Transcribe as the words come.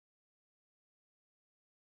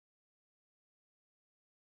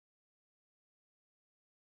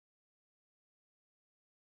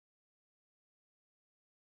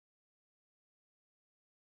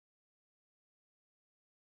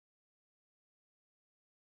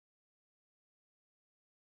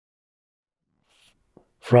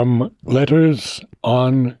From Letters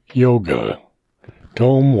on Yoga,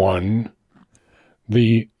 Tome 1,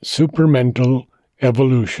 The Supramental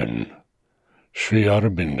Evolution, Sri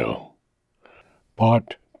Aurobindo.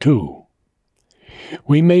 Part 2.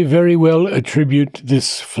 We may very well attribute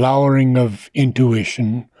this flowering of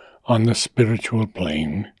intuition on the spiritual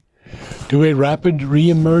plane to a rapid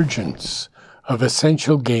re-emergence of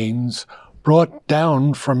essential gains brought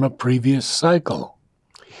down from a previous cycle.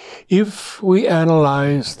 If we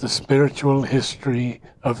analyze the spiritual history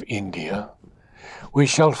of India, we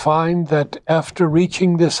shall find that after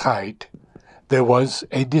reaching this height, there was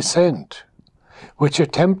a descent, which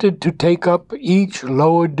attempted to take up each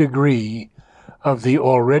lower degree of the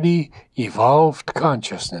already evolved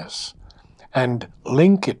consciousness and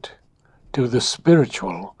link it to the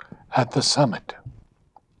spiritual at the summit.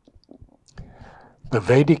 The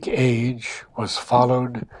Vedic age was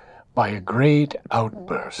followed by a great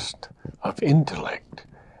outburst of intellect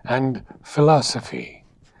and philosophy,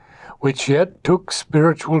 which yet took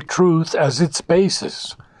spiritual truth as its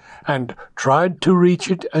basis and tried to reach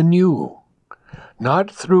it anew, not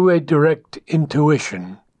through a direct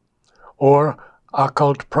intuition or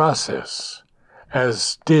occult process,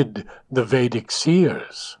 as did the Vedic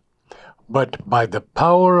seers, but by the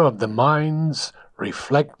power of the mind's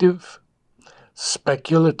reflective,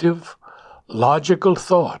 speculative, logical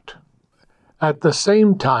thought. At the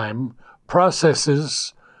same time,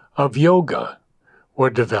 processes of yoga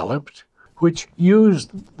were developed, which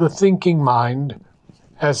used the thinking mind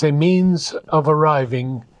as a means of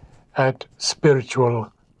arriving at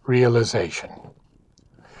spiritual realization,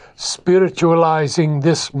 spiritualizing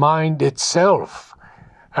this mind itself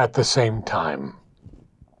at the same time.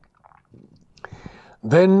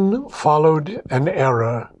 Then followed an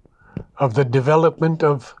era of the development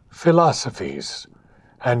of philosophies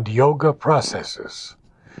and yoga processes,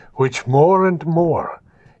 which more and more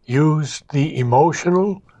used the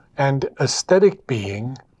emotional and aesthetic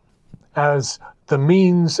being as the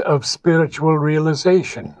means of spiritual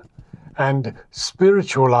realization and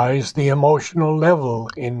spiritualized the emotional level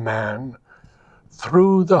in man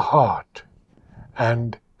through the heart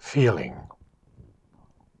and feeling.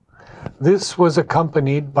 This was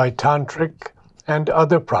accompanied by tantric and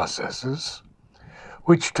other processes,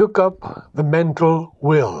 which took up the mental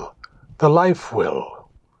will, the life will,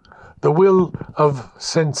 the will of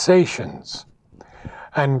sensations,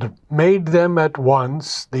 and made them at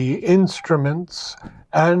once the instruments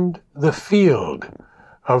and the field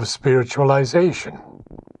of spiritualization.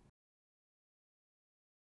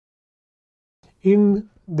 In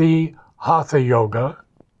the Hatha Yoga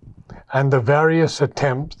and the various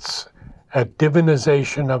attempts at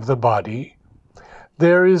divinization of the body,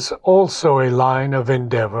 there is also a line of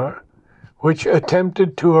endeavor which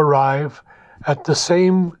attempted to arrive at the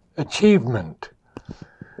same achievement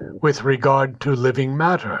with regard to living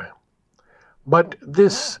matter. But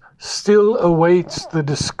this still awaits the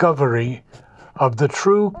discovery of the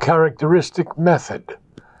true characteristic method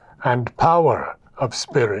and power of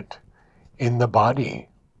spirit in the body.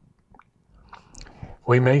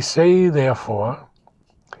 We may say, therefore,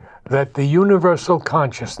 that the universal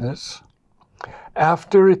consciousness,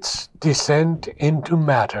 after its descent into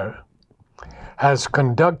matter, has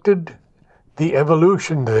conducted the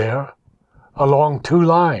evolution there along two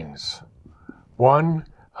lines, one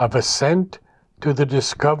of ascent to the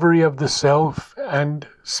discovery of the self and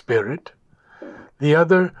spirit, the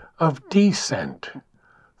other of descent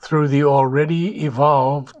through the already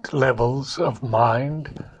evolved levels of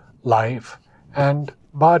mind, life, and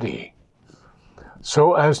body,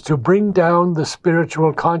 so as to bring down the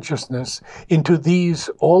spiritual consciousness into these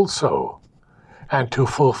also, and to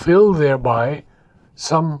fulfill thereby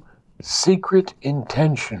some secret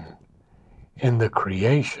intention in the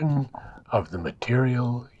creation of the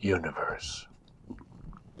material universe.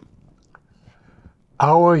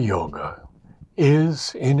 Our yoga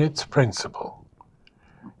is, in its principle,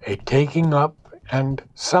 a taking up and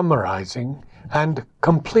summarizing and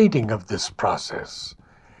completing of this process,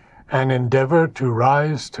 an endeavor to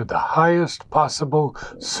rise to the highest possible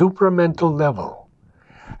supramental level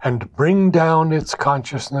and bring down its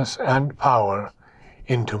consciousness and power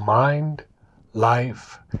into mind,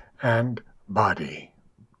 life, and body.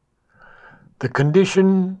 The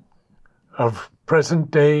condition of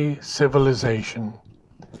present-day civilization,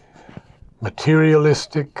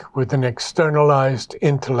 materialistic with an externalized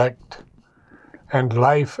intellect and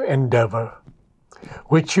life endeavor,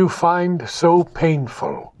 which you find so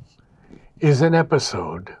painful, is an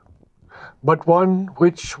episode, but one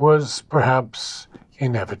which was perhaps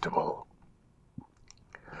inevitable.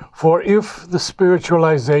 For if the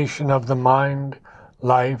spiritualization of the mind,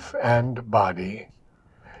 life, and body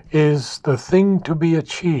is the thing to be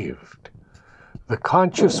achieved, the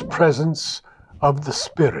conscious presence of the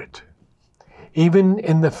spirit, even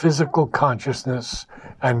in the physical consciousness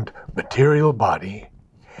and material body,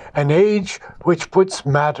 an age which puts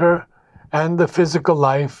matter and the physical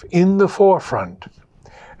life in the forefront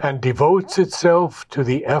and devotes itself to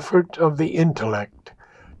the effort of the intellect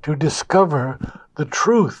to discover the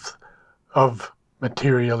truth of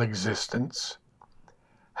material existence,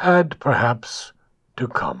 had perhaps to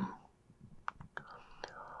come.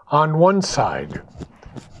 On one side,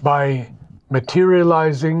 by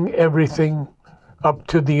materializing everything up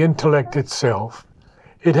to the intellect itself,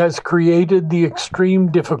 it has created the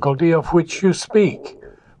extreme difficulty of which you speak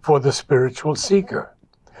for the spiritual seeker.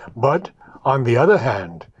 But, on the other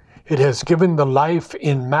hand, it has given the life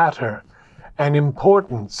in matter an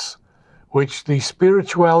importance which the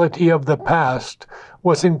spirituality of the past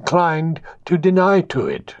was inclined to deny to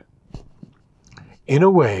it. In a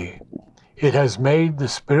way, it has made the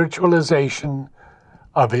spiritualization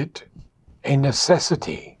of it a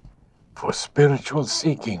necessity for spiritual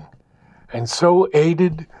seeking, and so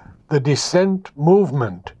aided the descent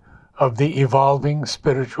movement of the evolving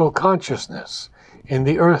spiritual consciousness in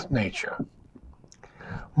the earth nature.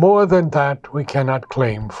 More than that we cannot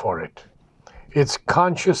claim for it. Its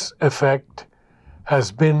conscious effect has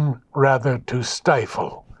been rather to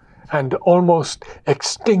stifle and almost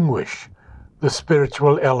extinguish the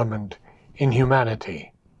spiritual element in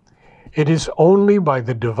humanity. It is only by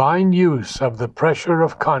the divine use of the pressure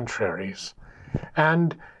of contraries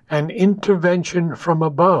and an intervention from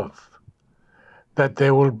above that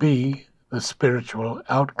there will be the spiritual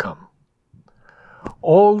outcome.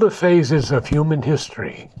 All the phases of human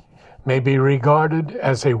history may be regarded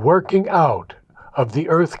as a working out of the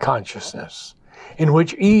earth consciousness, in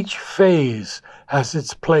which each phase has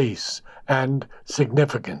its place and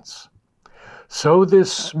significance. So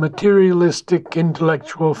this materialistic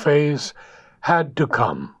intellectual phase had to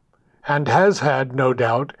come, and has had, no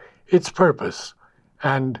doubt, its purpose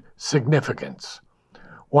and significance.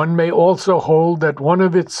 One may also hold that one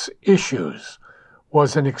of its issues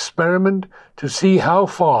was an experiment to see how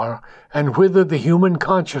far and whither the human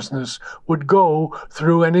consciousness would go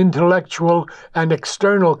through an intellectual and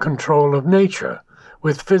external control of nature,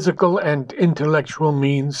 with physical and intellectual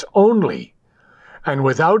means only, and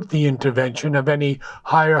without the intervention of any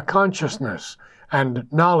higher consciousness and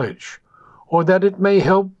knowledge, or that it may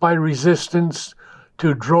help by resistance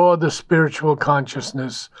to draw the spiritual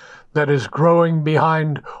consciousness that is growing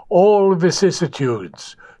behind all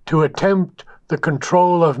vicissitudes to attempt the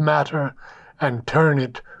control of matter and turn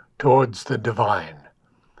it towards the divine,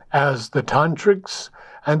 as the Tantrics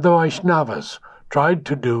and the Vaishnavas tried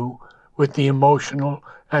to do with the emotional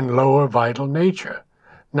and lower vital nature,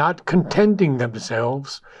 not contenting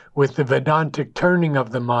themselves with the Vedantic turning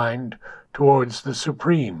of the mind towards the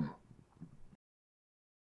supreme.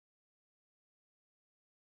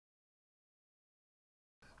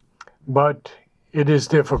 But it is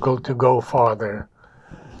difficult to go farther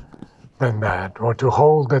than that, or to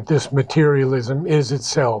hold that this materialism is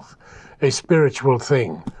itself a spiritual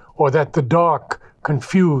thing, or that the dark,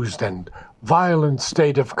 confused, and violent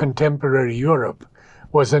state of contemporary Europe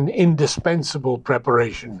was an indispensable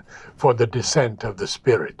preparation for the descent of the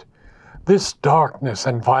spirit. This darkness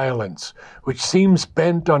and violence, which seems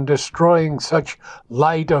bent on destroying such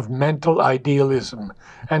light of mental idealism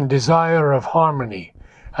and desire of harmony,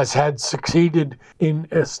 as had succeeded in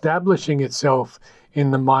establishing itself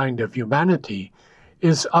in the mind of humanity,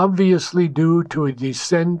 is obviously due to a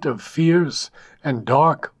descent of fierce and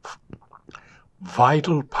dark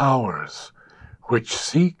vital powers which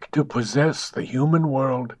seek to possess the human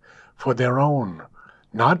world for their own,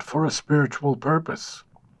 not for a spiritual purpose.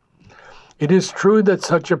 It is true that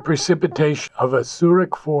such a precipitation of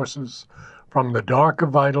asuric forces from the dark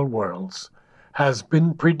of vital worlds has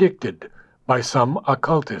been predicted by some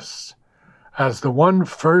occultists as the one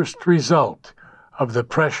first result of the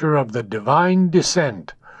pressure of the divine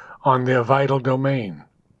descent on their vital domain.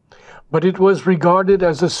 But it was regarded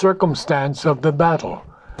as a circumstance of the battle,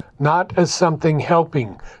 not as something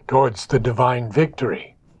helping towards the divine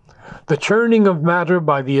victory. The churning of matter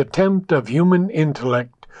by the attempt of human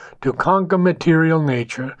intellect to conquer material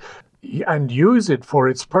nature and use it for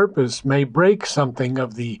its purpose may break something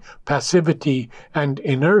of the passivity and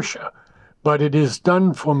inertia, but it is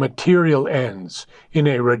done for material ends in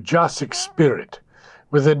a rajasic spirit,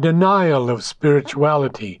 with a denial of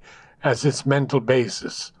spirituality as its mental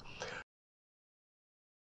basis.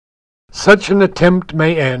 Such an attempt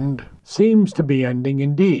may end, seems to be ending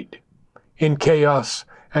indeed, in chaos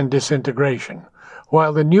and disintegration,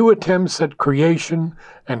 While the new attempts at creation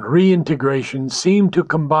and reintegration seem to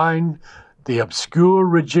combine the obscure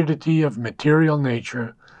rigidity of material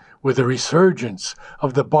nature with a resurgence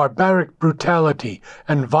of the barbaric brutality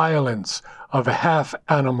and violence of a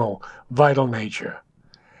half-animal vital nature.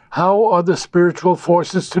 How are the spiritual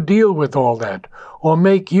forces to deal with all that, or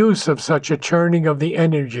make use of such a churning of the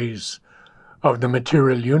energies of the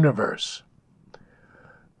material universe?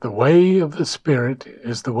 The way of the Spirit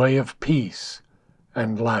is the way of peace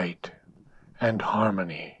and light and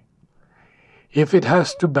harmony. If it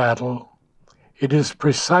has to battle, it is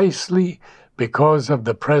precisely because of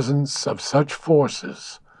the presence of such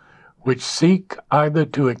forces which seek either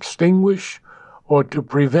to extinguish or to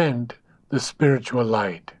prevent the spiritual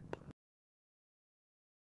light.